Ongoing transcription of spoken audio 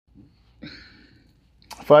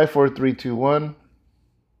5, 4, 3, 2, 1.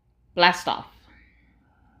 Blast off.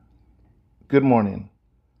 Good morning.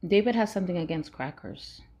 David has something against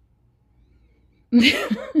crackers.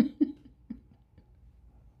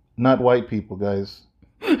 Not white people, guys.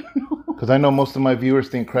 Because I know most of my viewers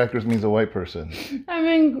think crackers means a white person. I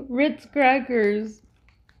mean Ritz crackers.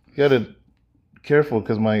 You gotta careful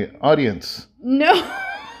because my audience No.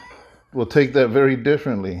 will take that very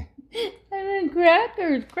differently. I mean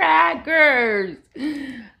crackers.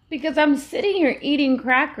 Because I'm sitting here eating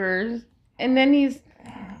crackers, and then he's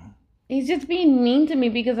just being mean to me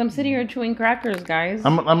because I'm sitting here chewing crackers, guys.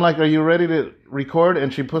 I'm like, are you ready to record?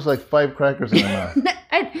 And she puts like 5 crackers in her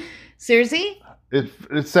mouth. Seriously?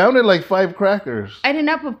 It sounded like 5 crackers. I did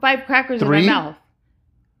not put 5 crackers 3? in my mouth.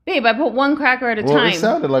 Babe, I put 1 cracker at a Well, time. it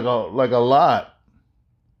sounded like a lot.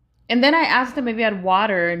 And then I asked him if he had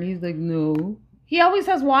water, and he's like, no. He always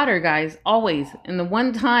has water, guys. Always. And the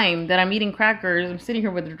one time that I'm eating crackers, I'm sitting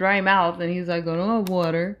here with a dry mouth, and he's like, I don't have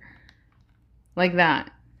water. Like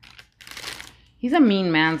that. He's a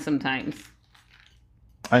mean man sometimes.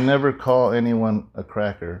 I never call anyone a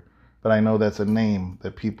cracker, but I know that's a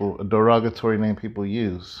derogatory name people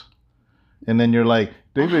use. And then you're like,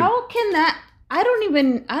 David. How can that? I don't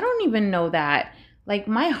even know that. Like,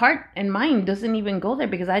 my heart and mind doesn't even go there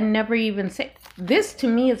because I never even say, this to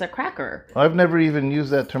me is a cracker. I've never even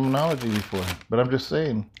used that terminology before, but I'm just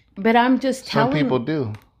saying. But I'm just telling. Some people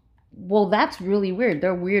do. Well, that's really weird.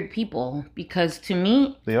 They're weird people because to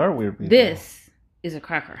me. They are weird people. This is a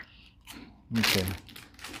cracker. Okay.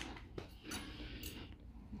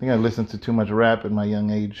 I think I listened to too much rap at my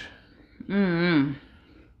young age.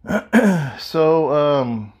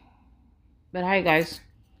 So, But hi, guys.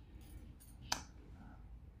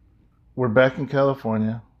 We're back in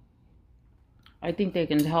California. I think they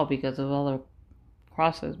can tell because of all the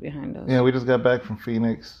crosses behind us. Yeah, we just got back from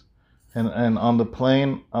Phoenix. And on the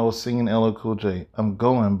plane, I was singing LL Cool J. I'm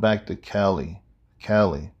going back to Cali.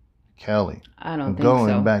 Cali. I don't think so. I'm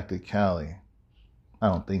going back to Cali. I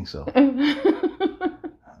don't think so.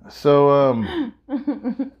 So,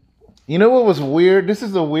 you know what was weird? This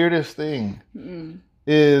is the weirdest thing.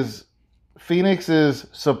 Is Phoenix is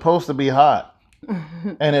supposed to be hot.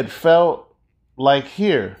 And it felt like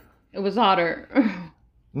here. It was hotter.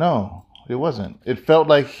 No, it wasn't. It felt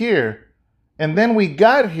like here. And then we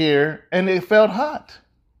got here and it felt hot.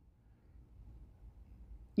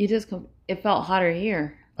 It felt hotter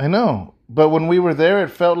here. I know. But when we were there, it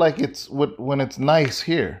felt like it's when it's nice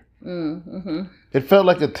here. Mm-hmm. It felt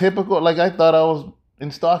like a typical, like I thought I was in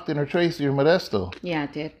Stockton or Tracy or Modesto. Yeah,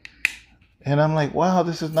 it did. And I'm like, wow,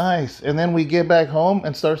 this is nice. And then we get back home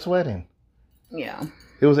and start sweating. Yeah.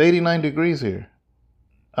 It was 89 degrees here.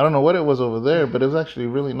 I don't know what it was over there, but it was actually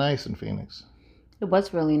really nice in Phoenix. It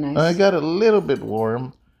was really nice. I got a little bit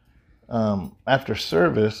warm after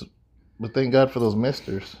service, but thank God for those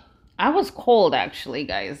misters. I was cold, actually,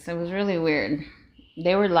 guys. It was really weird.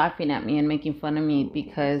 They were laughing at me and making fun of me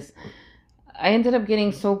because I ended up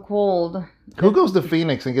getting so cold. Who goes to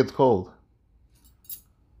Phoenix and gets cold?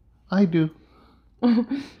 I do.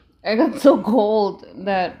 I got so cold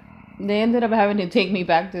that they ended up having to take me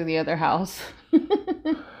back to the other house.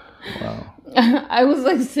 Wow. I was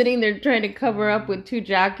like sitting there trying to cover up with 2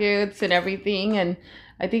 jackets and everything, and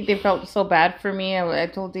I think they felt so bad for me. I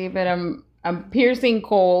told David I'm piercing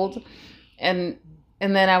cold, and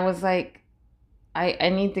then I was like, I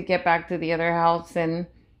need to get back to the other house, and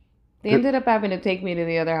they ended up having to take me to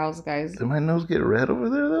the other house, guys. Did my nose get red over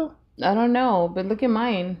there though? I don't know, but look at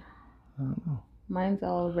mine. I don't know. Mine's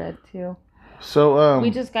all red too. So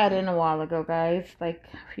we just got in a while ago, guys, like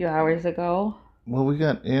a few hours ago. Well, we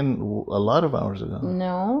got in a lot of hours ago.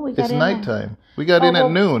 No, we got it's in. It's nighttime. We got in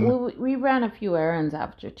at noon. We ran a few errands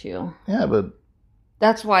after too. Yeah, but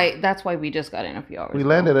that's why we just got in a few hours. We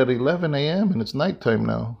landed at 11 a.m. and it's nighttime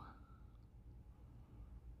now.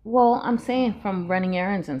 Well, I'm saying from running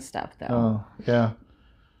errands and stuff, though. Oh, yeah.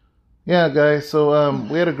 Yeah, guys. So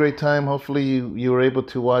we had a great time. Hopefully you were able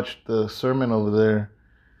to watch the sermon over there.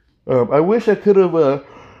 I wish I could have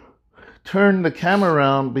turned the camera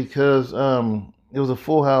around because it was a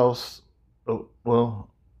full house. Well,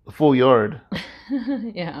 a full yard.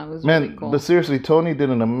 Yeah, it was really cool. But seriously, Tony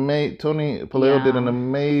Paleo did an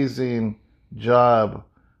amazing job,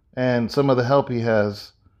 and some of the help he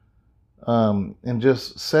has in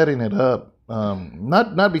just setting it up.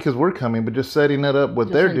 Not because we're coming, but just setting it up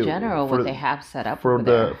what they're doing. In general, what they have set up for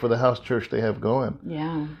the house church they have going.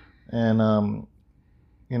 Yeah. And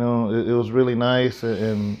you know, it was really nice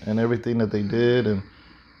and everything that they did, and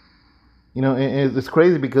you know, it's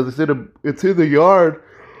crazy because it's in the yard,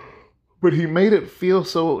 but he made it feel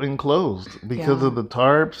so enclosed because of the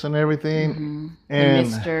tarps and everything. Mm-hmm. And the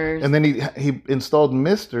misters. and then he installed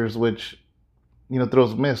misters, which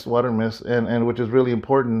throws mist, water mist, and which is really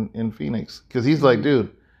important in Phoenix, because he's like,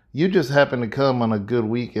 dude, you just happen to come on a good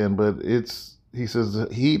weekend, but he says the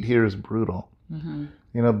heat here is brutal. Mm-hmm.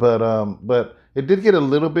 But it did get a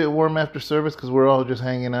little bit warm after service because we're all just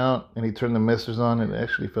hanging out, and he turned the misters on. It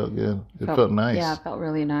actually felt good. It felt nice. Yeah, it felt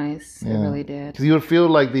really nice. Yeah. It really did. Because you would feel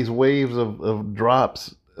like these waves of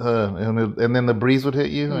drops, and then the breeze would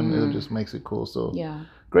hit you, and it just makes it cool. So yeah,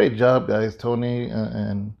 great job, guys, Tony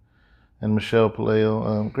and Michelle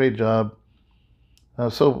Paleo. Great job.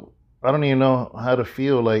 So I don't even know how to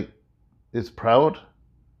feel. Like, it's proud.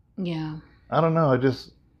 Yeah. I don't know.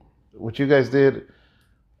 What you guys did.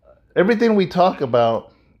 Everything we talk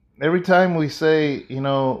about, every time we say,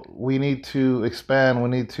 we need to expand, we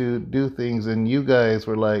need to do things, and you guys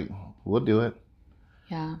were like, we'll do it.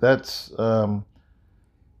 Yeah. That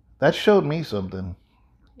showed me something.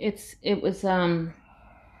 It was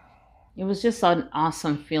just an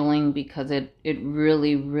awesome feeling, because it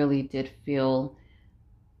really, really did feel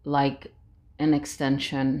like an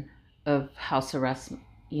extension of House Arrest,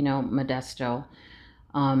 Modesto.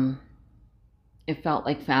 It felt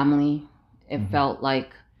like family. It felt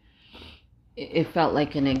like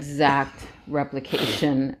an exact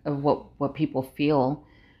replication of what people feel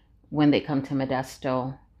when they come to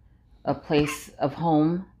Modesto, a place of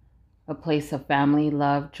home, a place of family,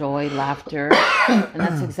 love, joy, laughter. And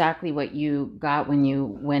that's exactly what you got when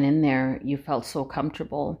you went in there. You felt so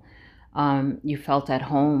comfortable. You felt at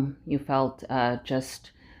home. You felt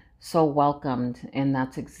just so welcomed, and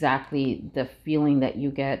that's exactly the feeling that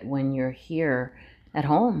you get when you're here at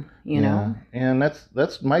home, you know. And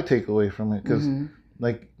that's my takeaway from it, because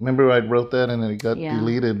like, remember I wrote that and it got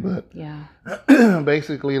deleted, but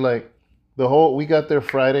basically, like, we got there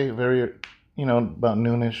Friday, very about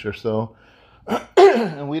noonish or so,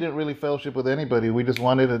 and we didn't really fellowship with anybody. We just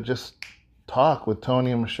wanted to just talk with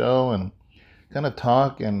Tony and Michelle, and kind of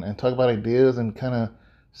talk and talk about ideas, and kind of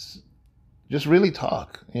just really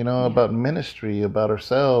talk, about ministry, about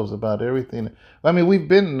ourselves, about everything. I mean, we've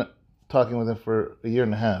been talking with them for a year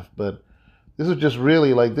and a half, but this is just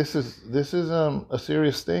really like, this is a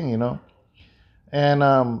serious thing, and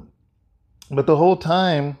but the whole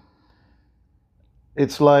time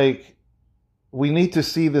it's like, we need to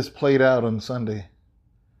see this played out on Sunday.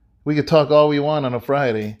 We could talk all we want on a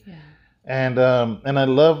Friday, and I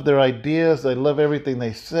love their ideas. I love everything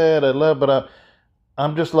they said. But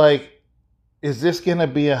I'm just like, is this gonna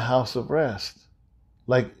be a house of rest,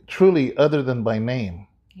 like, truly, other than by name?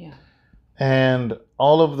 Yeah. And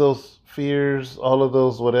all of those fears, all of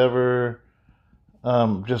those whatever,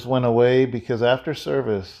 just went away, because after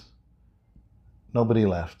service, nobody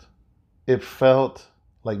left. It felt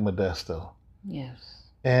like Modesto. Yes.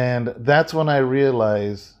 And that's when I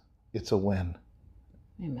realized it's a win.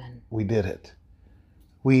 Amen. We did it.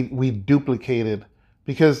 We duplicated,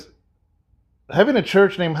 because having a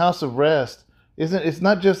church named House of Rest it's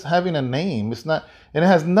not just having a name. It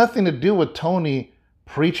has nothing to do with Tony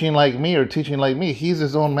preaching like me or teaching like me. He's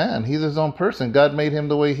his own man. He's his own person. God made him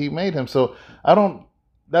the way he made him. So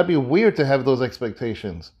that'd be weird to have those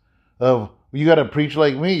expectations of, you got to preach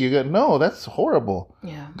like me. No, that's horrible.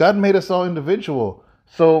 Yeah. God made us all individual.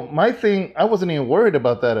 So my thing, I wasn't even worried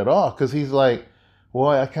about that at all, because he's like, well,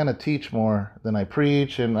 I kind of teach more than I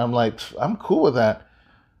preach. And I'm like, I'm cool with that.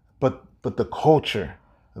 But the culture,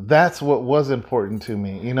 that's what was important to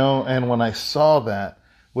me, And when I saw that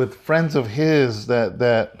with friends of his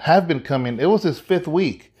that have been coming, it was his 5th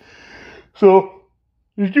week. So,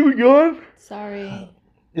 did you yawn? Sorry.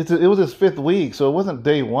 It was his 5th week, so it wasn't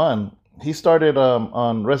day one. He started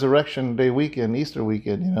on Resurrection Day weekend, Easter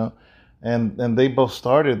weekend, and they both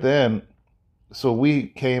started then. So we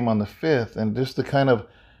came on the 5th, and just to kind of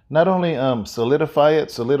not only solidify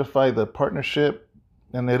the partnership,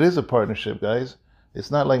 and it is a partnership, guys. It's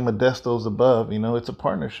not like Modesto's above, it's a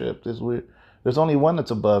partnership. There's only one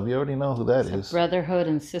that's above. You already know who that is. Brotherhood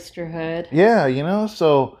and sisterhood. Yeah,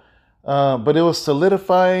 so, but it was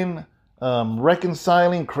solidifying,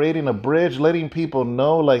 reconciling, creating a bridge, letting people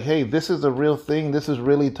know, like, hey, this is a real thing. This is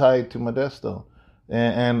really tied to Modesto.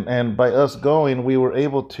 And by us going, we were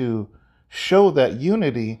able to show that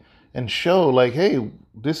unity and show, like, hey,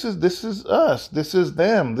 this is us. This is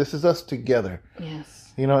them. This is us together. Yes.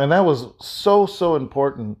 And that was so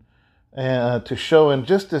important to show, and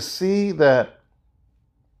just to see that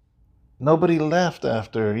nobody left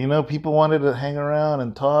after. People wanted to hang around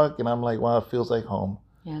and talk, and I'm like, wow, it feels like home.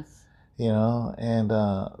 Yes. And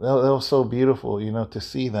that was so beautiful, to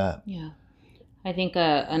see that. Yeah. I think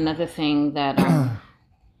another thing that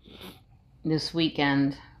this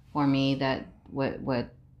weekend for me that what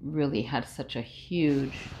really had such a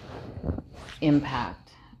huge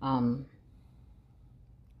impact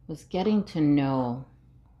was getting to know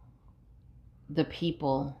the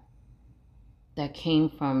people that came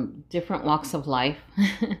from different walks of life,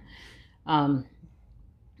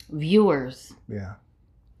 viewers Yeah.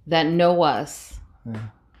 that know us, Yeah.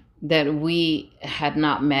 that we had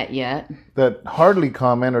not met yet, That hardly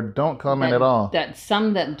comment or don't comment at all. that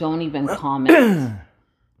some that don't even comment.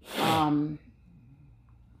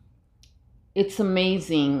 It's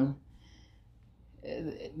amazing.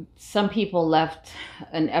 Some people left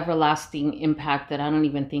an everlasting impact that I don't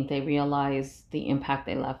even think they realize the impact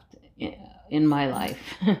they left in my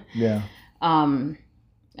life. Yeah.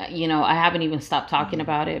 You know, I haven't even stopped talking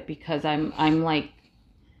about it because I'm like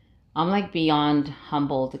beyond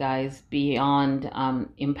humbled, guys, beyond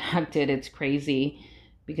impacted. It's crazy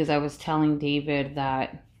because I was telling David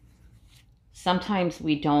that sometimes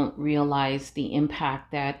we don't realize the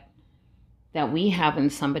impact that we have in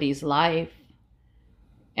somebody's life,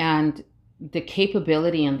 and the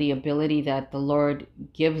capability and the ability that the Lord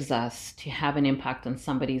gives us to have an impact on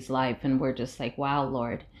somebody's life. And we're just like, wow,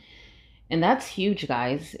 Lord. And that's huge,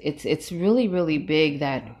 guys. It's really, really big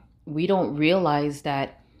that we don't realize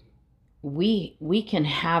that we can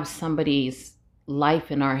have somebody's life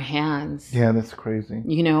in our hands. Yeah, that's crazy.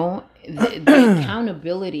 You know, the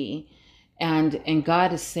accountability, and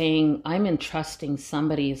God is saying, I'm entrusting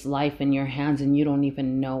somebody's life in your hands and you don't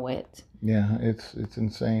even know it. Yeah, it's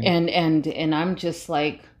insane. And I'm just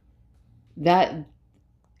like that.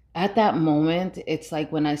 At that moment, it's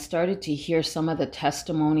like when I started to hear some of the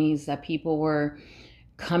testimonies that people were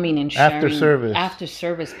coming and sharing after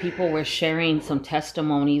service, people were sharing some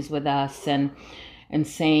testimonies with us and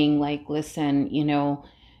saying like, listen, you know,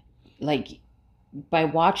 like by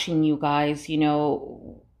watching you guys, you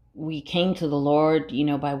know, we came to the Lord, you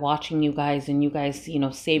know, by watching you guys, and you guys, you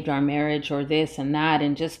know, saved our marriage or this and that,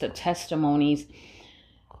 and just the testimonies.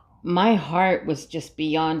 My heart was just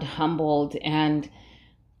beyond humbled. And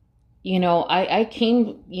you know, I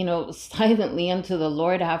came, you know, silently unto the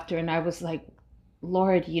Lord after, and I was like,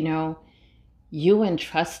 Lord, you know, you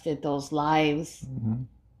entrusted those lives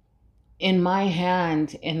in my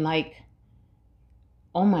hand, and like,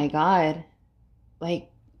 oh my God, like,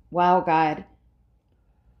 wow, God,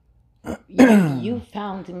 you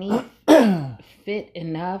found me fit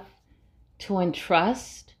enough to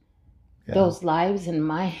entrust those lives in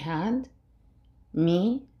my hand,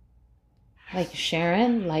 me, like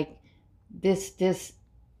Sharon, like this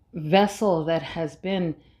vessel that has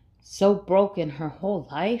been so broken her whole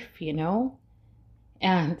life, you know,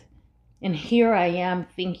 and here I am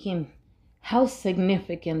thinking, how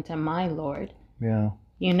significant am I, Lord? Yeah.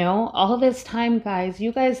 You know, all this time, guys,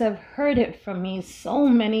 you guys have heard it from me so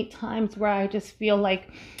many times where I just feel like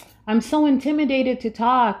I'm so intimidated to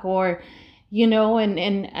talk, or you know,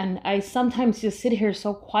 and I sometimes just sit here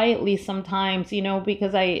so quietly sometimes, you know,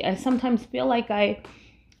 because I sometimes feel like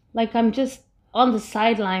I'm just on the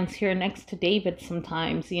sidelines here next to David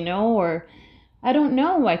sometimes, you know, or I don't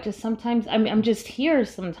know. I just sometimes I'm just here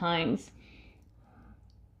sometimes.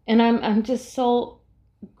 And I'm just so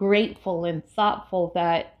grateful and thoughtful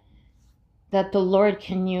that the Lord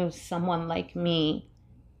can use someone like me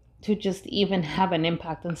to just even have an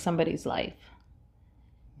impact on somebody's life.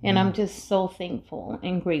 And I'm just so thankful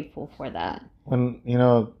and grateful for that. When, you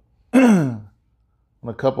know, when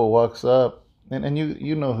a couple walks up, and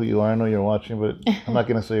you know who you are, I know you're watching, but I'm not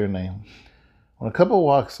going to say your name. When a couple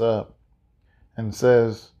walks up and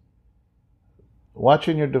says,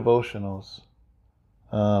 watching your devotionals,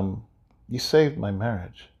 you saved my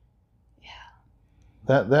marriage. Yeah.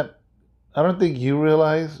 That I don't think you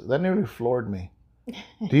realize, that nearly floored me.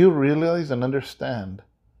 Do you realize and understand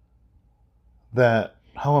that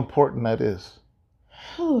how important that is?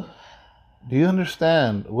 Do you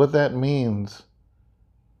understand what that means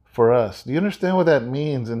for us? Do you understand what that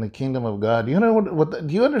means in the kingdom of God? Do you know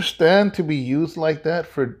do you understand to be used like that,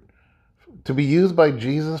 to be used by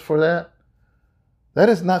Jesus for that? That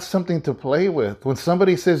is not something to play with. When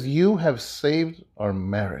somebody says, you have saved our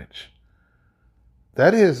marriage,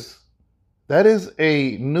 that is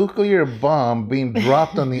a nuclear bomb being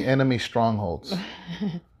dropped on the enemy strongholds.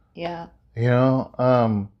 Yeah. When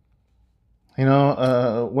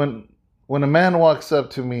a man walks up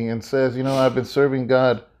to me and says, you know, I've been serving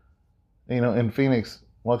God, you know, in Phoenix,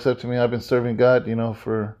 walks up to me, I've been serving God, you know,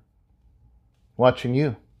 for watching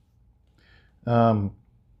you.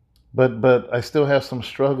 But I still have some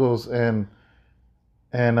struggles, and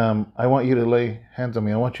I want you to lay hands on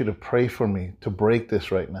me. I want you to pray for me to break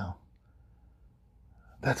this right now.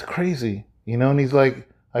 That's crazy, you know. And he's like,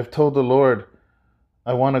 I've told the Lord,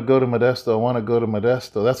 I want to go to Modesto. I want to go to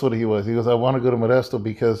Modesto. That's what he was. He goes, I want to go to Modesto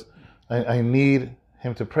because I need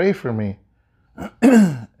him to pray for me.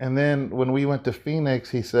 And then when we went to Phoenix,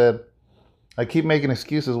 he said, I keep making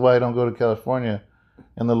excuses why I don't go to California.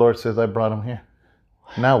 And the Lord says, I brought him here.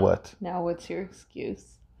 Now what? Now what's your excuse?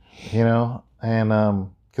 You know, and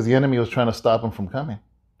because the enemy was trying to stop him from coming.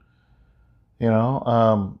 You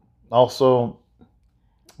know, also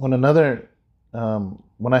when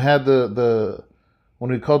when I had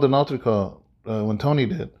when we called an altar call, when Tony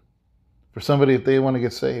did, for somebody if they want to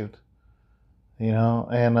get saved, you know,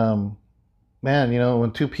 and man, you know,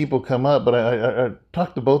 when two people come up, but I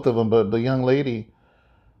talked to both of them, but the young lady,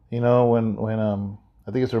 you know, when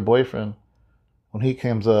I think it's her boyfriend, when he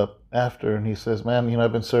comes up after and he says, man, you know,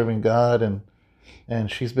 I've been serving God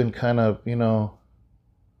and she's been kind of, you know,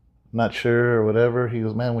 not sure or whatever. He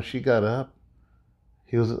goes, man, when she got up,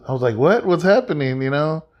 I was like, what's happening, you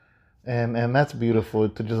know? And that's beautiful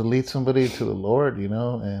to just lead somebody to the Lord, you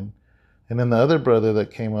know? And then the other brother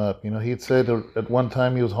that came up, you know, he'd said at one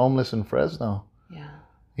time he was homeless in Fresno. Yeah.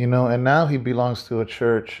 You know, and now he belongs to a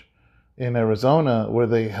church in Arizona where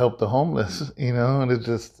they help the homeless, you know, and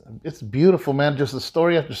it's beautiful, man. Just the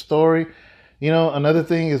story after story. You know, another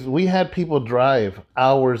thing is we had people drive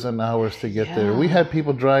hours and hours to get there. We had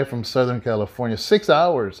people drive from Southern California 6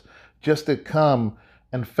 hours just to come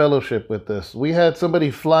and fellowship with us. We had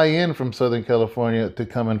somebody fly in from Southern California to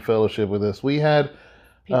come and fellowship with us. We had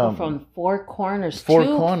people from Four Corners,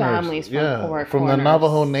 families from Four Corners. From the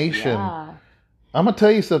Navajo Nation. Yeah. I'm going to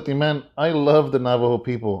tell you something, man. I love the Navajo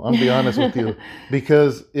people. I'm going to be honest with you.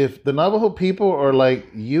 Because if the Navajo people are like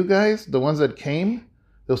you guys, the ones that came,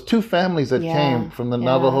 those two families that came from the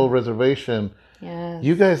Navajo reservation,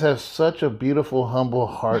 you guys have such a beautiful, humble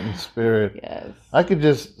heart and spirit. Yes. I could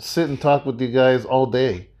just sit and talk with you guys all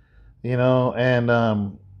day, you know, and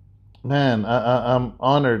man, I'm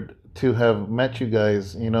honored to have met you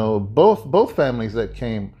guys, you know, both families that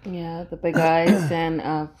came. Yeah, the big eyes and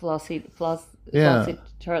Flossie,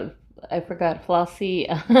 I forgot Flossie.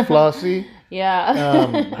 Flossie.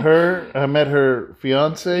 Yeah. I met her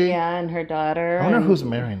fiance. Yeah, and her daughter. I wonder who's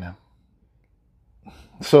married now.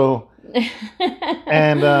 So,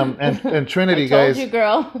 and Trinity, guys. You,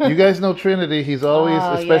 girl. You guys know Trinity. He's always,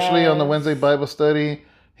 especially on the Wednesday Bible study,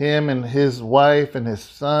 him and his wife and his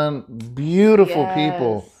son, beautiful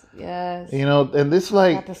people. Yes. You know, and this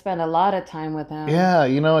like... I got to spend a lot of time with them. Yeah,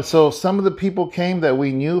 you know, so some of the people came that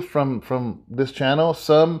we knew from this channel.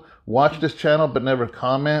 Some watch this channel but never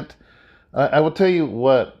comment. I will tell you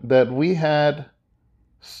what, that we had...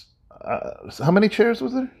 how many chairs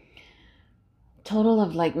was there? Total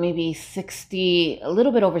of like maybe 60, a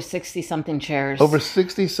little bit over 60 something chairs. Over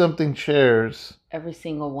 60 something chairs. Every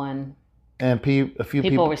single one. And a few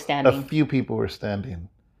people were standing. A few people were standing.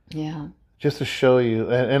 Yeah. Just to show you.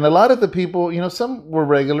 And a lot of the people, you know, some were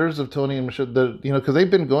regulars of Tony and Michelle, you know, because they've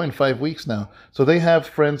been going 5 weeks now. So they have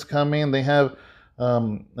friends coming. They have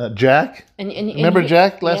Jack. And remember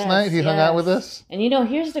Jack last night? He hung out with us. And, you know,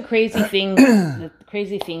 here's the crazy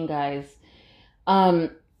thing. Guys.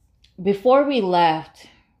 Before we left,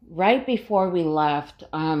 right before we left...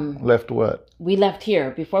 left what? We left here.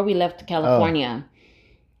 Before we left California.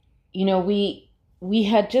 You know, we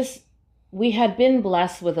had been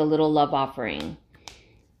blessed with a little love offering.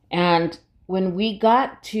 And when we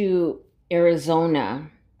got to Arizona,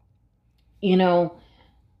 you know,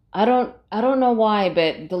 I don't know why,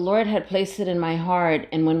 but the Lord had placed it in my heart.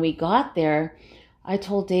 And when we got there, I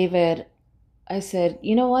told David, I said,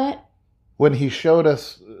 you know what? When he showed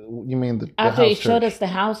us, you mean the after house he showed us the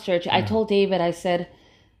house church, I told David, I said,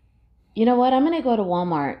 you know what? I'm going to go to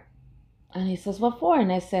Walmart. And he says, what for?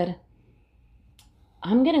 And I said,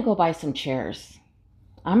 I'm going to go buy some chairs.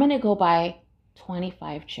 I'm going to go buy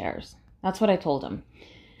 25 chairs. That's what I told him.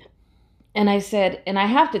 And I said, and I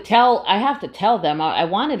have to tell them, I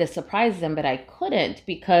wanted to surprise them, but I couldn't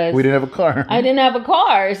because we didn't have a car. I didn't have a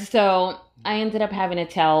car. So I ended up having to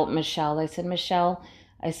tell Michelle. I said, Michelle,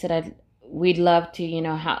 we'd love to, you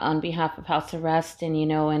know, on behalf of House of Rest and, you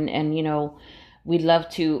know, and, you know, we'd love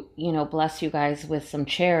to, you know, bless you guys with some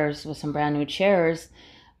chairs, with some brand new chairs.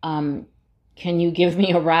 Can you give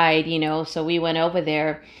me a ride? You know, so we went over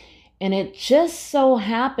there and it just so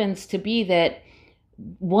happens to be that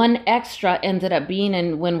one extra ended up being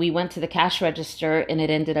in when we went to the cash register and it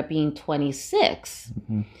ended up being 26.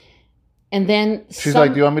 Mm-hmm. And then she's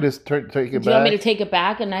like, do you want me to take it back? Do you want me to take it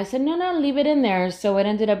back? And I said, no, leave it in there. So it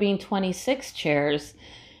ended up being 26 chairs.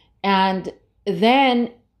 And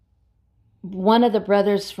then one of the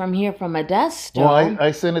brothers from here from Modesto. Well,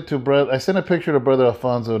 I sent it to brother. I sent a picture to Brother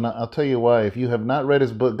Alfonso, and I'll tell you why. If you have not read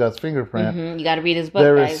his book, God's Fingerprint, You got to read his book,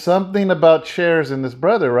 there guys. is something about chairs in this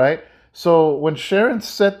brother, right? So when Sharon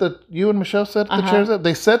you and Michelle set the chairs up,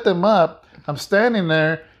 they set them up. I'm standing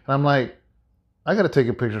there, and I'm like, I got to take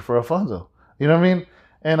a picture for Alfonso. You know what I mean?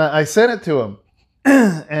 And I sent it to him,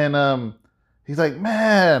 and he's like,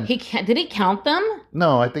 man. Did he count them?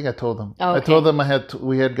 No, I think I told him. Oh, okay. I told him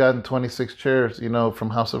we had gotten 26 chairs, from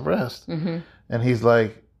House of Rest. And he's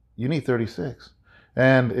like, you need 36.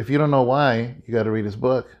 And if you don't know why, you got to read his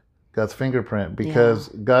book, God's Fingerprint, because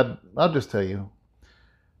God, I'll just tell you.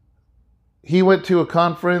 He went to a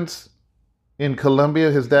conference in Colombia.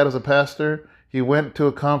 His dad is a pastor. He went to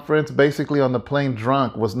a conference basically on the plane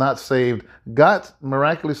drunk, was not saved, got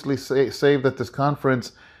miraculously saved at this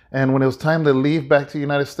conference. And when it was time to leave back to the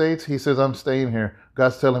United States, he says, I'm staying here.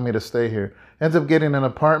 God's telling me to stay here. Ends up getting an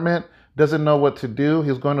apartment, doesn't know what to do. He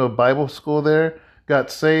was going to a Bible school there, got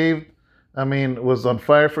saved. Was on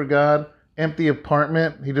fire for God. Empty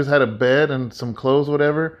apartment. He just had a bed and some clothes,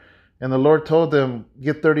 whatever. And the Lord told them,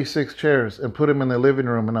 get 36 chairs and put them in the living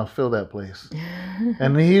room and I'll fill that place.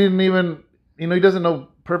 And he didn't even, he doesn't know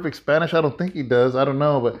perfect Spanish. I don't think he does. I don't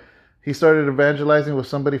know. But he started evangelizing with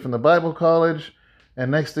somebody from the Bible college. And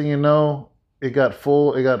next thing you know, it got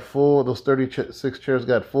full. Those 36 chairs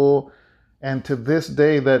got full. And to this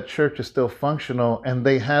day, that church is still functional. And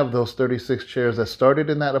they have those 36 chairs that started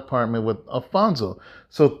in that apartment with Alfonso.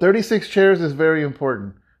 So 36 chairs is very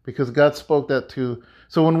important because God spoke that to.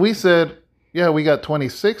 So when we said, yeah, we got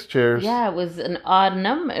 26 chairs. Yeah, it was an odd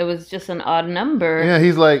number. It was just an odd number. Yeah,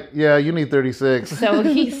 he's like, yeah, you need 36. So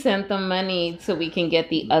he sent the money so we can get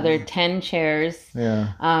the other 10 chairs.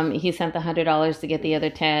 Yeah. He sent the $100 to get the other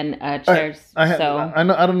 10 chairs. I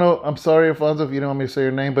don't know. I'm sorry, Alfonso, if you don't want me to say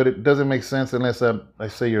your name, but it doesn't make sense unless I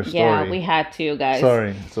say your story. Yeah, we had to, guys.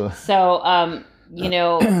 Sorry. So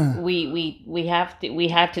we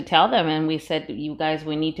had to tell them, and we said, you guys,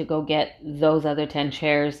 we need to go get those other 10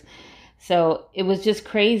 chairs. So it was just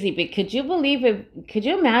crazy. But could you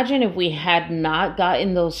imagine if we had not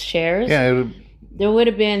gotten those chairs? Yeah, there would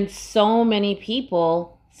have been so many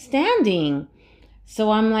people standing.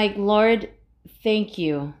 So I'm like, Lord, thank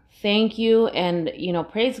you. And,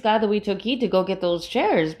 praise God that we took heed to go get those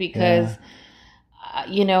chairs because,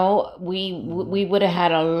 we would have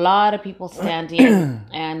had a lot of people standing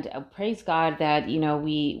and praise God that,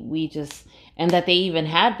 we just, and that they even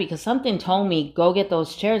had, because something told me, go get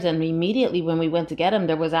those chairs. And immediately when we went to get them,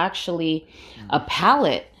 there was actually a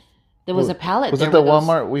pallet. There was a pallet. Was it the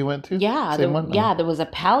Walmart we went to? Yeah. There was a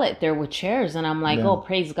pallet there with chairs. And I'm like, oh,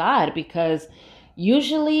 praise God. Because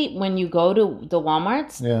usually when you go to the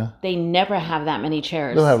Walmarts, they never have that many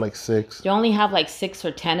chairs. They'll have like 6. They only have like 6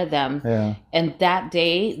 or 10 of them. Yeah. And that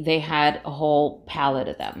day they had a whole pallet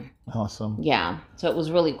of them. Awesome. Yeah. So it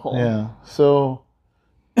was really cool. Yeah. So,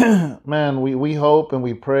 man, we hope and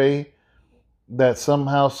we pray that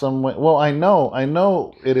somehow, some way. Well, I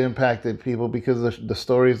know it impacted people because of the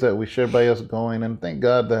stories that we shared by us going, and thank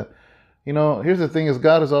God that, here's the thing: is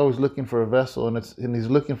God is always looking for a vessel, and He's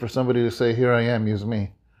looking for somebody to say, "Here I am, use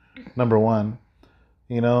me." Number one,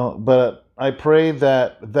 But I pray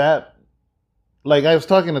that, like I was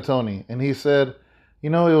talking to Tony, and he said, it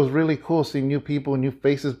was really cool seeing new people, new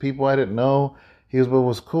faces, people I didn't know. But it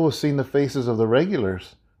was cool seeing the faces of the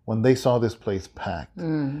regulars when they saw this place packed.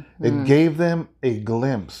 It gave them a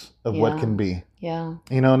glimpse of what can be. Yeah.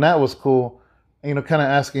 And that was cool. Kind of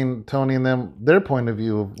asking Tony and them their point of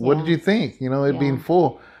view of what did you think? It being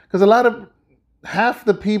full. Because half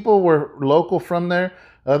the people were local from there.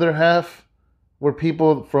 Other half were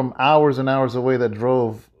people from hours and hours away that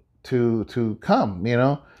drove to come,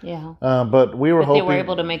 Yeah. But we were hoping. They were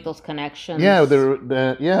able to make those connections. Yeah,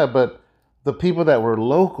 but the people that were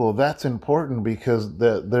local, that's important because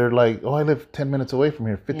they're like, oh, I live 10 minutes away from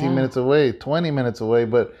here, 15 minutes away, 20 minutes away,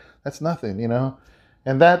 but that's nothing,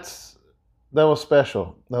 And that was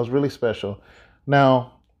special. That was really special.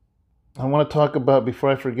 Now, I want to talk about, before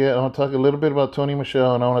I forget, I want to talk a little bit about Tony and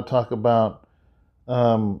Michelle, and I want to talk about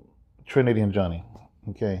Trinity and Johnny.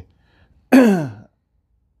 Okay.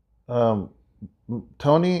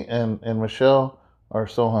 Tony and Michelle are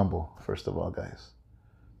so humble, first of all, guys.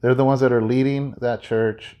 They're the ones that are leading that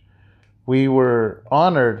church. We were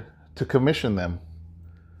honored to commission them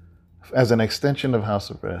as an extension of House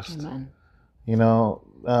of Rest. Amen.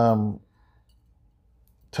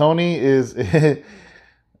 Tony is,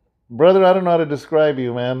 brother, I don't know how to describe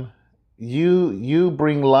you, man. You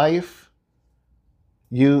bring life.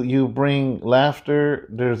 You bring laughter.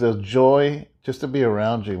 There's a joy just to be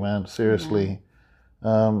around you, man. Seriously.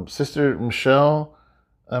 Sister Michelle,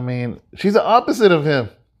 I mean, she's the opposite of him,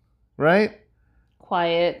 right?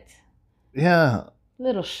 Quiet, Yeah,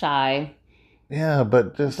 little shy, yeah,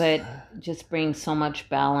 but just brings so much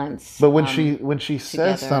balance. but when she says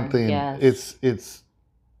together. something, Yes. it's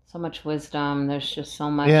So much wisdom. There's just so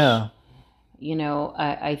much. yeah,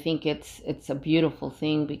 I think it's a beautiful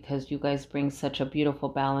thing because you guys bring such a beautiful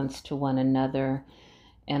balance to one another,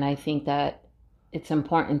 and I think that it's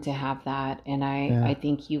important to have that. And Yeah. I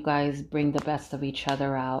think you guys bring the best of each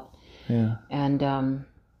other out, yeah. and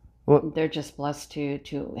Well, they're just blessed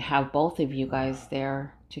to have both of you guys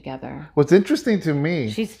there together. what's interesting to me,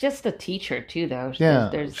 She's just a teacher too, though. yeah,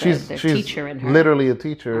 There's she's the she's teacher in her. literally a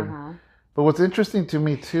teacher. Uh-huh. But what's interesting to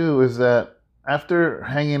me too is that after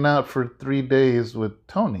hanging out for 3 days with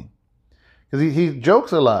Tony, because he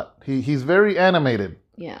jokes a lot, he's very animated.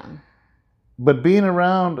 Yeah. But being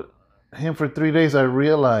around him for 3 days, I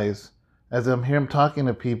realize as I'm hearing him talking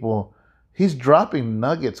to people, he's dropping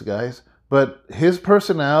nuggets, guys. But his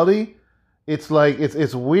personality, it's like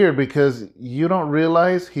it's weird because you don't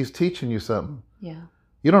realize he's teaching you something. Yeah.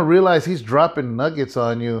 You don't realize he's dropping nuggets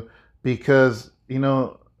on you because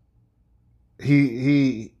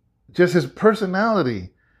he just his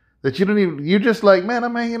personality that you don't even, you're just like, man,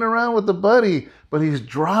 I'm hanging around with the buddy, but he's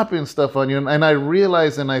dropping stuff on you, and I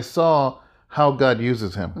realized and I saw how God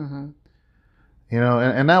uses him. Mm-hmm.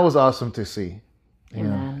 And that was awesome to see.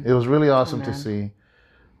 Amen. It was really awesome to Amen. see.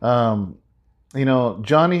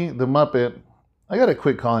 Johnny the Muppet, I gotta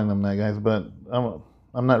quit calling him that, guys, but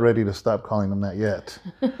I'm not ready to stop calling him that yet.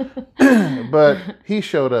 But he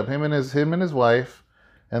showed up, him and his wife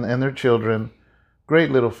and their children,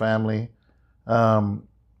 great little family. As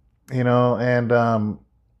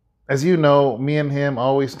you know, me and him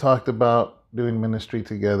always talked about doing ministry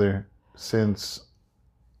together since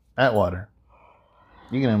Atwater.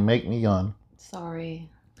 You're gonna make me yawn. Sorry.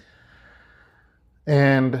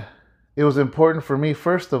 And it was important for me,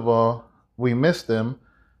 first of all, we missed them,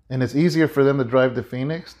 and it's easier for them to drive to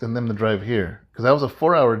Phoenix than them to drive here. Because that was a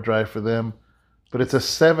 4-hour drive for them, but it's a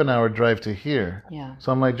 7-hour drive to here. Yeah.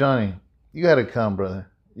 So I'm like, Johnny, you got to come,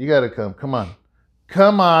 brother. You got to come. Come on.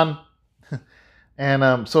 Come on.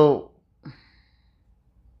 And so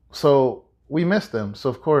we missed them. So,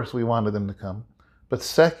 of course, we wanted them to come. But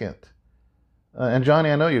second, and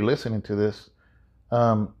Johnny, I know you're listening to this,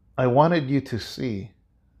 I wanted you to see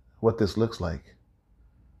what this looks like.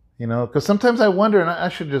 Because sometimes I wonder, and I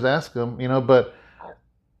should just ask them, but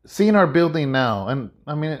seeing our building now, and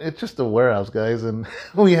I mean, it's just a warehouse, guys, and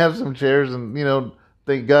we have some chairs, and,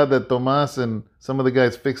 thank God that Tomas and some of the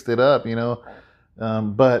guys fixed it up,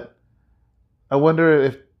 but I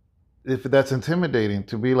wonder if that's intimidating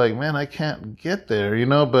to be like, man, I can't get there,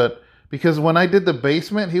 but because when I did the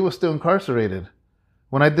basement, he was still incarcerated.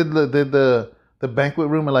 When I did the banquet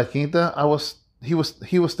room at La Quinta, he was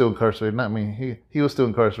still incarcerated, not me. He was still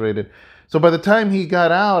incarcerated. So by the time he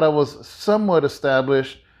got out, I was somewhat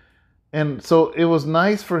established. And so it was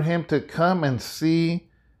nice for him to come and see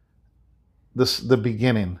the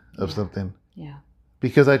beginning of something. Yeah.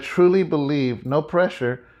 Because I truly believe, no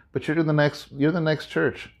pressure, but you're the next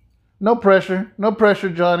church. No pressure,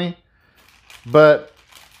 Johnny. But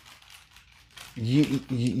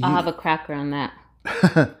I'll have a cracker on that.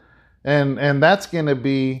 and that's gonna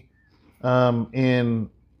be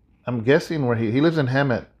I'm guessing where he lives in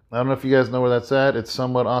Hemet. I don't know if you guys know where that's at. It's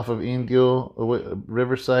somewhat off of Indio,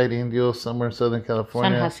 Riverside, Indio, somewhere in Southern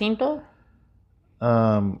California. San Jacinto?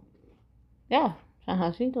 Yeah, San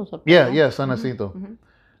Jacinto's up Yeah, there. yeah, San Jacinto.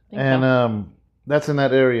 Mm-hmm. And that's in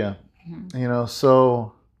that area. Mm-hmm.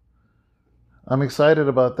 So I'm excited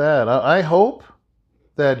about that. I hope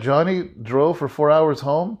that Johnny drove for 4 hours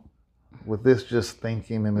home with this just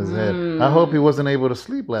thinking in his head. I hope he wasn't able to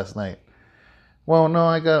sleep last night. Well,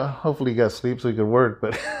 no, hopefully he got sleep so he could work,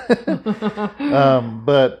 but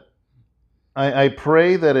but I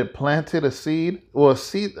pray that it planted a seed. Well, a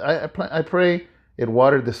seed. I pray it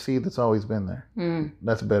watered the seed that's always been there.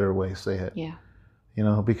 That's a better way to say it. Yeah.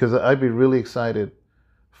 Because I'd be really excited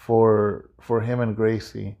for him and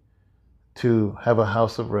Gracie to have a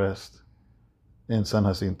house of rest in San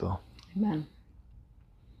Jacinto. Amen.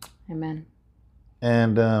 Amen.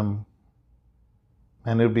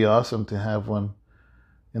 And it'd be awesome to have one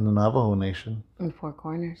in the Navajo Nation. In Four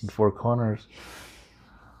Corners. In Four Corners.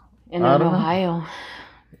 And in Ohio.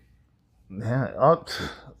 Yeah.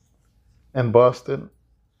 And Boston.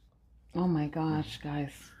 Oh my gosh,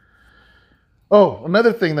 guys. Oh,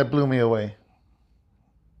 another thing that blew me away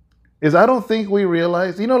is I don't think we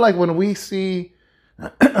realize, like when we see,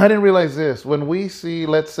 I didn't realize this, when we see,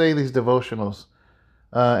 let's say, these devotionals,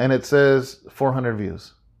 and it says 400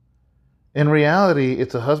 views. In reality,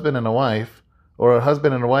 it's a husband and a wife, or a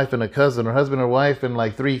husband and a wife and a cousin, or husband and wife and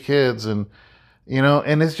like 3 kids, and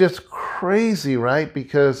and it's just crazy, right?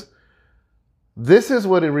 Because this is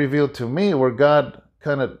what it revealed to me, where God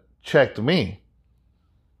kind of checked me.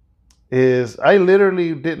 Is I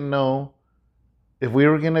literally didn't know if we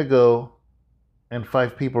were gonna go and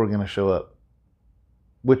 5 people were gonna show up,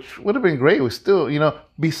 which would have been great. We still,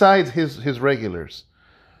 besides his regulars,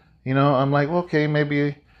 I'm like, okay,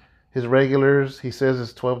 maybe his regulars, he says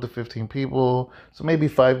it's 12 to 15 people, so maybe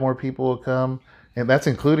 5 more people will come, and that's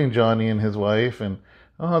including Johnny and his wife, and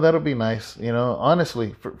that'll be nice.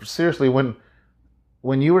 Honestly, seriously,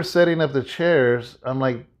 when you were setting up the chairs, I'm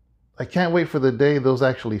like, I can't wait for the day those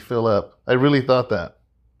actually fill up. I really thought that.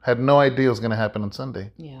 Had no idea it was going to happen on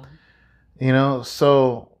Sunday. Yeah.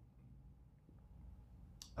 So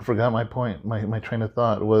I forgot my point. My train of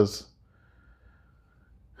thought was,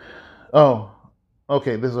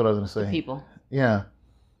 okay, this is what I was going to say. The people. Yeah.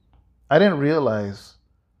 I didn't realize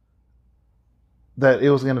that it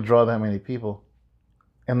was going to draw that many people.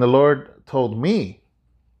 And the Lord told me,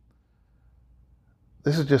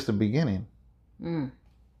 this is just the beginning.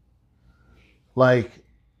 Like,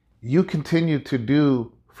 you continue to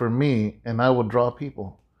do for me and I will draw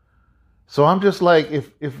people. So I'm just like,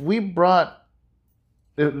 if we brought,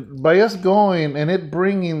 by us going and it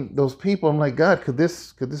bringing those people, I'm like, God, could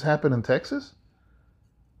this happen in Texas?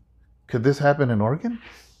 Could this happen in Oregon?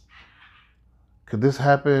 Could this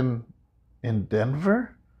happen in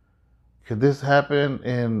Denver? Could this happen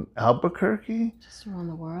in Albuquerque? Just around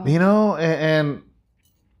the world. And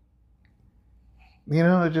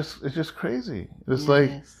it's just crazy. It's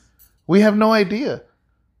like, we have no idea.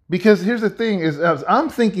 Because here's the thing is, I'm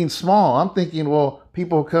thinking small. I'm thinking, well,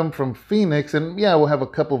 people come from Phoenix and yeah, we'll have a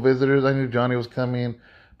couple visitors. I knew Johnny was coming.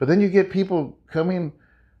 But then you get people coming.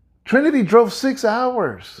 Trinity drove 6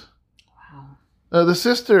 hours. Wow. The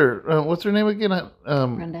sister, what's her name again?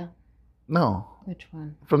 Brenda? No. Which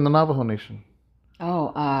one? From the Navajo Nation.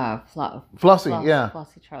 Oh, Flossie, yeah.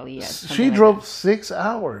 Flossie Charlie, yeah. She drove 6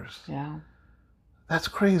 hours. Yeah. That's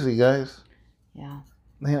crazy, guys. Yeah.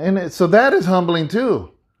 And so that is humbling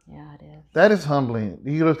too. Yeah, it is. That is humbling.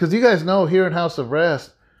 Because you guys know here in House of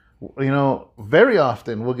Rest, very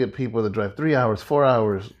often we'll get people that drive 3 hours, 4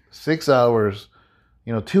 hours, 6 hours,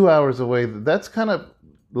 2 hours away. That's kind of,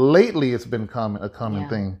 lately it's been a common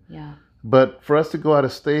thing. Yeah. But for us to go out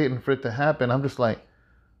of state and for it to happen, I'm just like,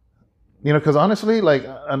 because honestly, like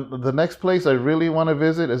the next place I really want to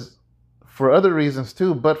visit is for other reasons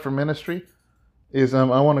too, but for ministry, is I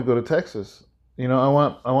want to go to Texas. I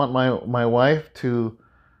want my wife to.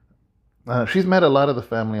 She's met a lot of the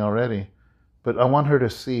family already, but I want her to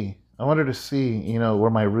see. I want her to see,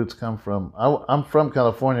 where my roots come from. I'm from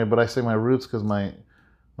California, but I say my roots because my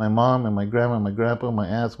mom and my grandma and my grandpa, my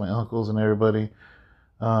aunts, my uncles, and everybody.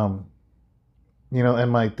 And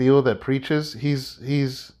my tío that preaches,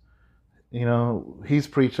 he's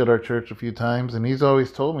preached at our church a few times, and he's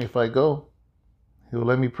always told me if I go, he'll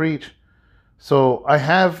let me preach. So I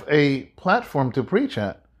have a platform to preach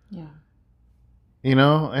at. Yeah.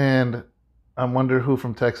 And I wonder who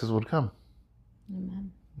from Texas would come.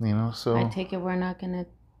 Amen. So I take it we're not gonna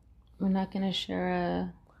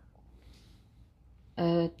share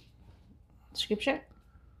a scripture.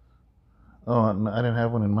 Oh, I didn't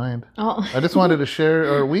have one in mind. Oh. I just wanted to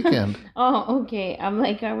share our weekend. Oh, okay. I'm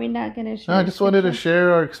like, are we not going to share? No, I just wanted to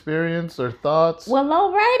share our experience, our thoughts. Well,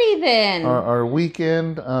 alrighty then. Our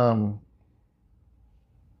weekend.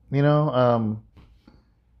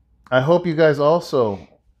 I hope you guys also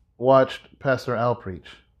watched Pastor Al preach.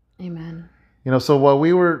 Amen. So while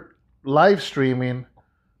we were live streaming,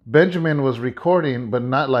 Benjamin was recording, but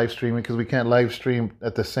not live streaming because we can't live stream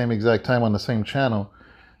at the same exact time on the same channel.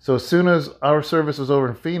 So as soon as our service was over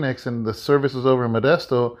in Phoenix and the service was over in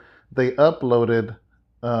Modesto, they uploaded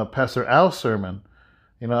Pastor Al's sermon.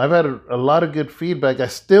 I've had a lot of good feedback. I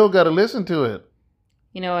still got to listen to it.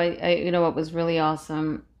 I what was really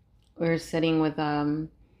awesome. We were sitting with I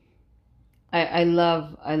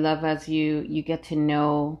love as you get to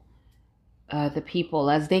know the people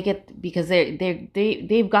as they get, because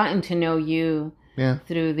they've gotten to know you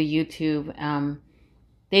through the YouTube.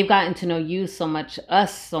 They've gotten to know you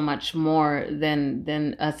us so much more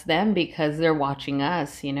than us them, because they're watching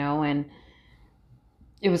us, and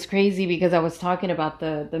it was crazy because I was talking about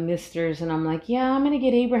the misters, and I'm like, yeah, I'm gonna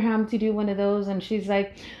get Abraham to do one of those, and she's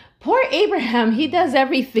like, poor Abraham, he does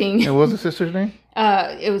everything. And what was the sister's name?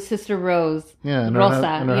 It was Sister Rose. Yeah, and Rosa.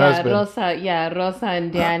 And her husband. Rosa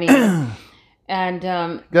and Danny. And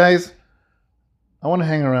guys, I want to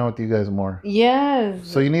hang around with you guys more. Yes.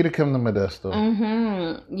 So you need to come to Modesto.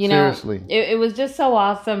 Mm-hmm. Seriously. It was just so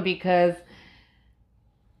awesome because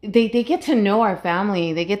they get to know our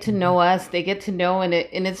family, they get to know us, they get to know, and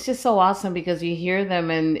it's just so awesome because you hear them,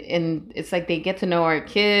 and it's like they get to know our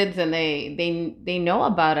kids, and they know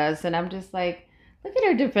about us, and I'm just like, look at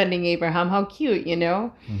her defending Abraham, how cute, you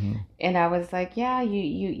know. Mm-hmm. And I was like, yeah,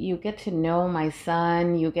 you get to know my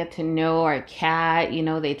son, you get to know our cat, you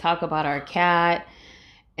know, they talk about our cat,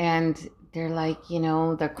 and they're like, you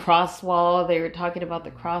know, the cross wall, they were talking about the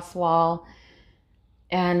cross wall,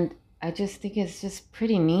 and I just think it's just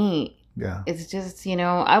pretty neat. Yeah. It's just, you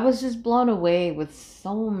know, I was just blown away with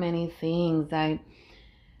so many things. I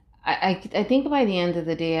think by the end of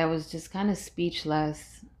the day, I was just kind of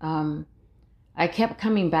speechless. I kept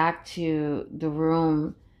coming back to the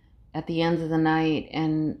room at the end of the night,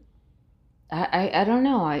 and I don't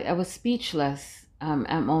know. I was speechless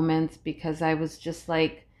at moments because I was just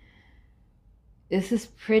like, this is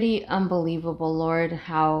pretty unbelievable, Lord,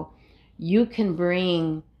 how you can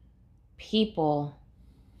bring people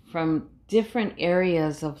from different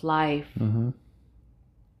areas of life. Mm-hmm.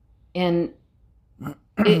 And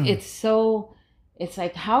it's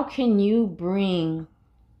like, how can you bring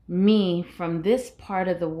me from this part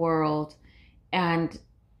of the world and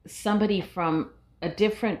somebody from a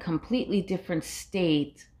completely different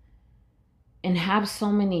state, and have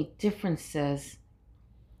so many differences,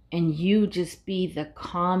 and you just be the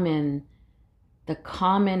common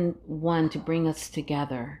one to bring us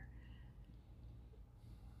together,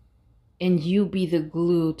 and you be the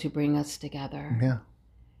glue to bring us together. Yeah.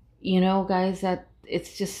 You know, guys, that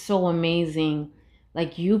it's just so amazing.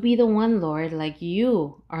 Like, you be the one, Lord, like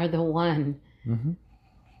you are the one Mm-hmm.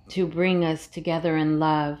 to bring us together in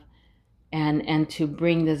love, and to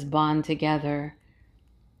bring this bond together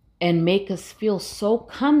and make us feel so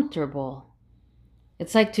comfortable.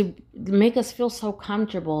 It's like to make us feel so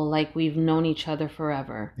comfortable, like we've known each other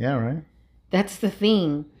forever. Yeah, right. That's the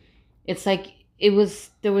thing. It's like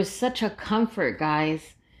there was such a comfort,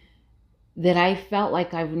 guys, that I felt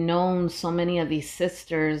like I've known so many of these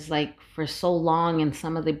sisters like for so long, and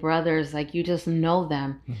some of the brothers, like you just know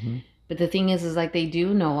them. Mm-hmm. But the thing is like they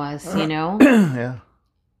do know us, you know? Yeah.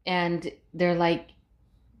 And they're like,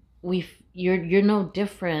 you're no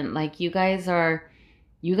different. Like you guys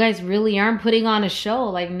really aren't putting on a show.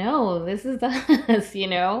 Like, no, this is us, you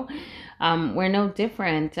know? We're no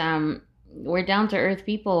different. We're down to earth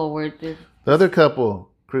people. The other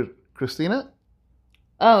couple, Christina?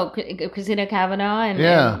 Oh, Christina Cavanaugh and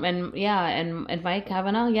Yeah. and Mike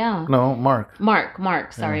Cavanaugh, yeah. No, Mark.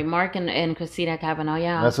 Mark, sorry. Yeah. Mark and Christina Cavanaugh,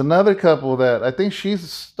 yeah. That's another couple that I think she's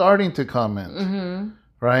starting to comment. Mm-hmm.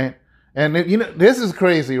 Right? And you know, this is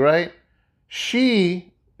crazy, right?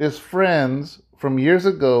 She is friends from years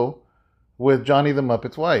ago with Johnny the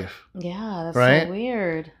Muppet's wife. Yeah, that's right? So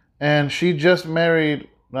weird. And she just married,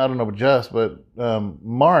 I don't know just, but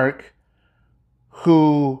Mark,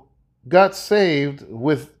 who got saved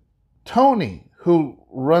with Tony, who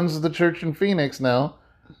runs the church in Phoenix now,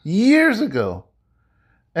 years ago.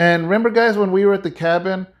 And remember, guys, when we were at the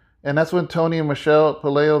cabin, and that's when Tony and Michelle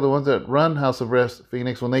Paleo, the ones that run House of Rest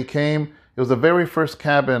Phoenix, when they came, it was the very first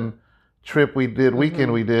cabin trip we did,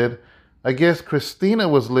 weekend we did. I guess Christina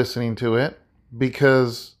was listening to it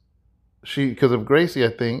because of Gracie, I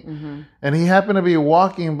think. Mm-hmm. And he happened to be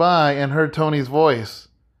walking by and heard Tony's voice.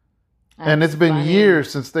 That's and it's been funny.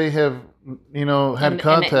 Years since they have, you know, had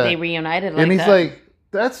contact. And they reunited like and he's that. Like,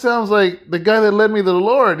 that sounds like the guy that led me to the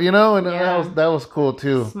Lord, you know? And that was cool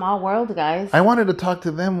too. Small world, guys. I wanted to talk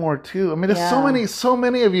to them more too. I mean, there's so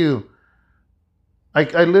many of you.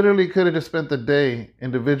 I literally could have just spent the day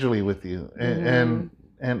individually with you. And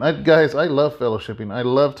guys, I love fellowshipping. I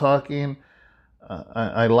love talking.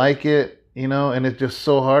 I like it, you know, and it's just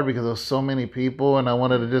so hard because there's so many people, and I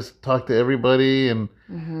wanted to just talk to everybody, and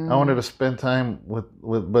I wanted to spend time with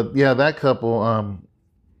but yeah, that couple,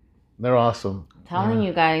 they're awesome. Telling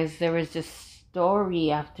you guys, there was just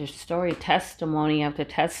story after story, testimony after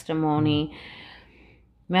testimony.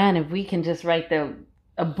 Man, if we can just write a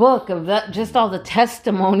book of that, just all the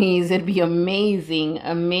testimonies, it'd be amazing.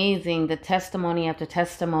 The testimony after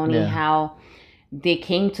testimony, how they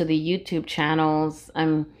came to the YouTube channels.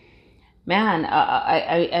 Man,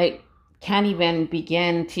 I can't even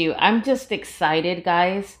begin to. I'm just excited,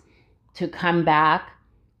 guys, to come back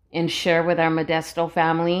and share with our Modesto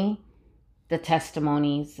family the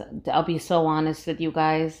testimonies. I'll be so honest with you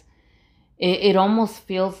guys. It almost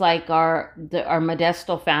feels like our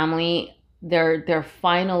Modesto family, they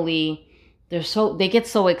get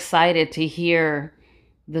so excited to hear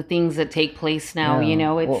the things that take place now. You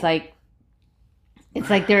know, they're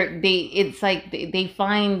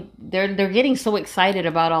getting so excited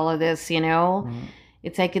about all of this, you know,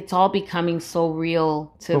 it's like it's all becoming so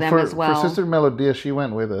real to them as well. For Sister Melodia, she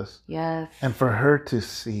went with us. Yes. And for her to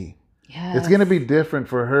see. Yes. It's going to be different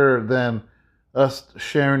for her than us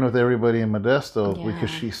sharing with everybody in Modesto because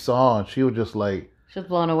she saw and she was just like... She was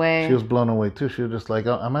blown away. She was blown away too. She was just like,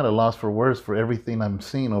 I'm at a loss for words for everything I'm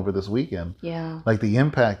seeing over this weekend. Yeah. Like the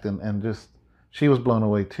impact and just... She was blown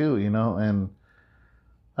away too, you know? And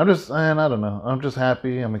I don't know. I'm just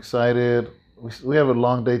happy. I'm excited. We have a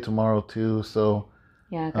long day tomorrow too, so...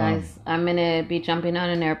 Yeah, guys, I'm going to be jumping on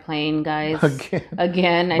an airplane, guys.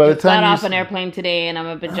 Again. I just got off an airplane today, and I'm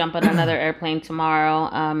going to be jumping on another airplane tomorrow.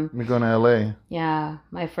 You're going to L.A.? Yeah,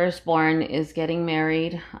 my firstborn is getting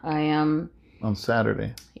married. I am... On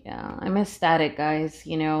Saturday. Yeah, I'm ecstatic, guys.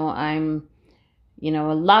 You know, I'm... You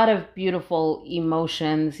know, a lot of beautiful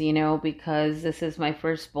emotions, you know, because this is my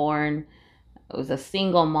firstborn. I was a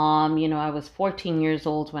single mom. You know, I was 14 years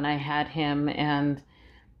old when I had him, and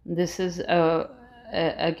this is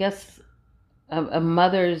I guess a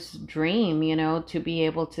mother's dream, you know, to be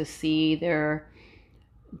able to see their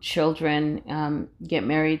children get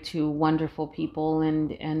married to wonderful people,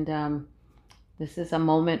 and this is a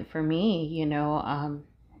moment for me, you know.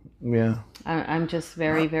 Yeah, I'm just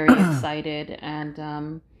very, very excited,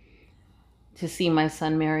 and to see my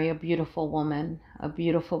son marry a beautiful woman,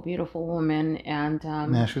 and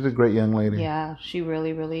yeah, she's a great young lady. Yeah, she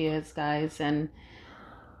really, really is, guys, and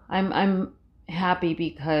I'm happy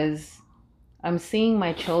because I'm seeing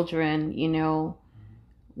my children, you know,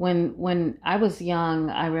 when I was young,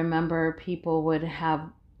 I remember people would have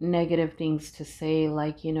negative things to say,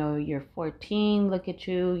 like, you know, you're 14, look at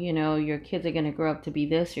you, you know, your kids are going to grow up to be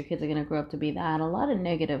this, your kids are going to grow up to be that, a lot of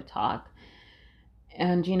negative talk.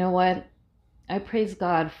 And you know what? I praise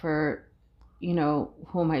God for, you know,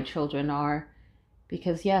 who my children are,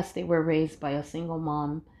 because yes, they were raised by a single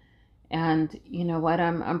mom. And you know what?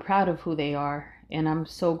 I'm proud of who they are, and I'm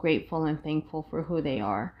so grateful and thankful for who they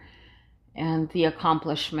are and the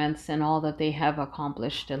accomplishments and all that they have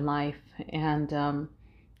accomplished in life. And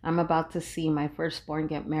I'm about to see my firstborn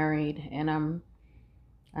get married, and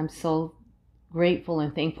I'm so grateful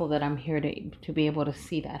and thankful that I'm here to be able to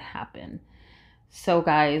see that happen. So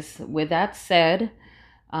guys, with that said,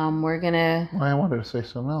 we're gonna... Well, I wanted to say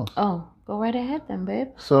something else. Oh, go right ahead then, babe.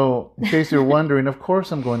 So, in case you're wondering, of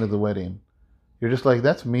course I'm going to the wedding. You're just like,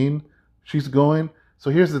 that's mean. She's going. So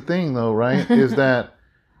here's the thing, though, right? Is that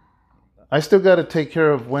I still got to take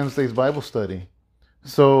care of Wednesday's Bible study.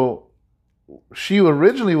 So she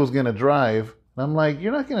originally was going to drive. And I'm like,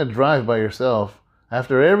 you're not going to drive by yourself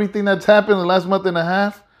after everything that's happened in the last month and a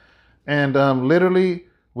half. And literally,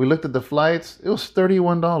 we looked at the flights. It was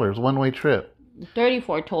 $31 one-way trip.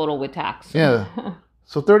 34 total with tax. Yeah.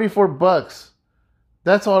 So $34.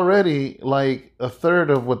 That's already like a third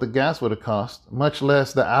of what the gas would have cost, much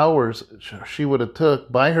less the hours she would have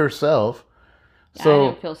took by herself. Yeah, so I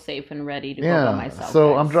didn't feel safe and ready to go by myself. So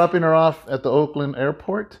guys. I'm dropping her off at the Oakland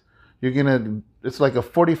airport. It's like a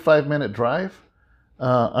 45-minute drive.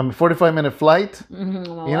 45-minute flight, you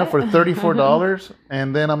know, for $34.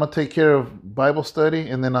 And then I'm going to take care of Bible study,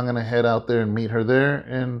 and then I'm going to head out there and meet her there,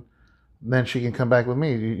 and then she can come back with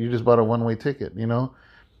me. You just bought a one-way ticket, you know?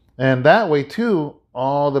 And that way, too,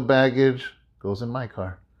 all the baggage goes in my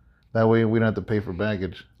car. That way we don't have to pay for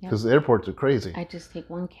baggage, because the airports are crazy. I just take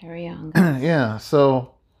one carry-on. Yeah,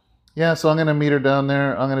 so I'm going to meet her down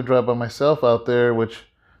there. I'm going to drive by myself out there, which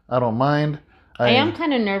I don't mind. I am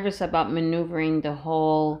kind of nervous about maneuvering the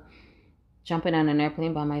whole jumping on an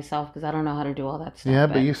airplane by myself, because I don't know how to do all that stuff. Yeah,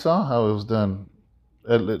 but you saw how it was done.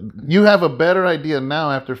 You have a better idea now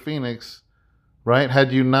after Phoenix, right?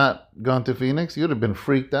 Had you not gone to Phoenix, you'd have been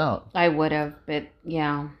freaked out. I would have, but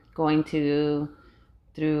yeah, going through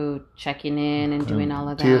checking in and doing all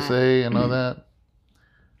of that. TSA and all that.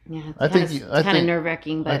 Yeah, it's kind of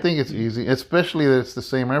nerve-wracking, but I think it's easy, especially that it's the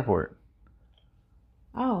same airport.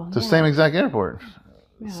 Oh, it's the same exact airport.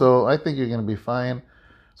 Yeah. So I think you're going to be fine.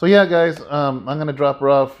 So yeah, guys, I'm going to drop her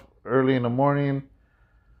off early in the morning.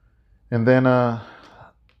 And then I'm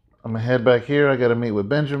going to head back here. I got to meet with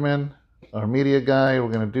Benjamin, our media guy.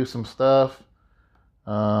 We're going to do some stuff.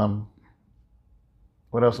 What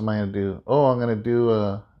else am I going to do? Oh, I'm going to do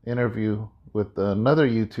an interview with another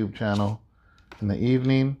YouTube channel in the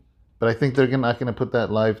evening. But I think they're not going to put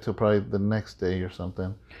that live till probably the next day or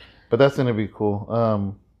something. But that's going to be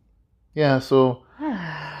cool. Yeah, so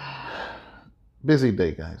busy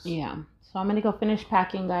day, guys. Yeah. So I'm going to go finish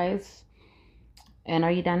packing, guys. And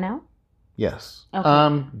are you done now? Yes. Okay.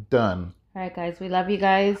 I'm done. All right, guys. We love you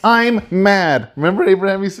guys. I'm mad. Remember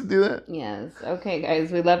Abraham used to do that? Yes. Okay,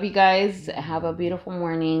 guys. We love you guys. Have a beautiful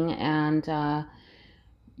morning. And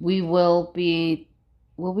we will be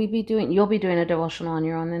You'll be doing a devotional on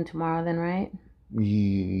your own then tomorrow then, right?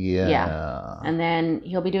 Yeah. And then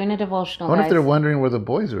he'll be doing a devotional. I wonder if guys. they're wondering where the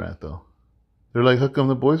boys are at, though. They're like, how come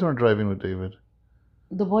the boys aren't driving with David?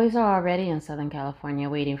 The boys are already in Southern California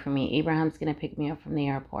waiting for me. Abraham's going to pick me up from the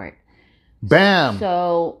airport. Bam!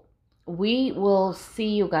 So we will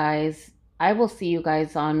see you guys. I will see you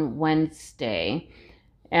guys on Wednesday.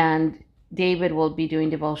 And David will be doing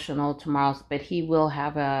devotional tomorrow, but he will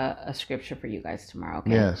have a scripture for you guys tomorrow,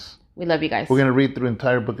 okay? Yes. We love you guys. We're going to read through the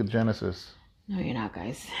entire book of Genesis. No, you're not,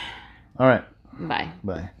 guys. All right. Bye.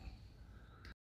 Bye.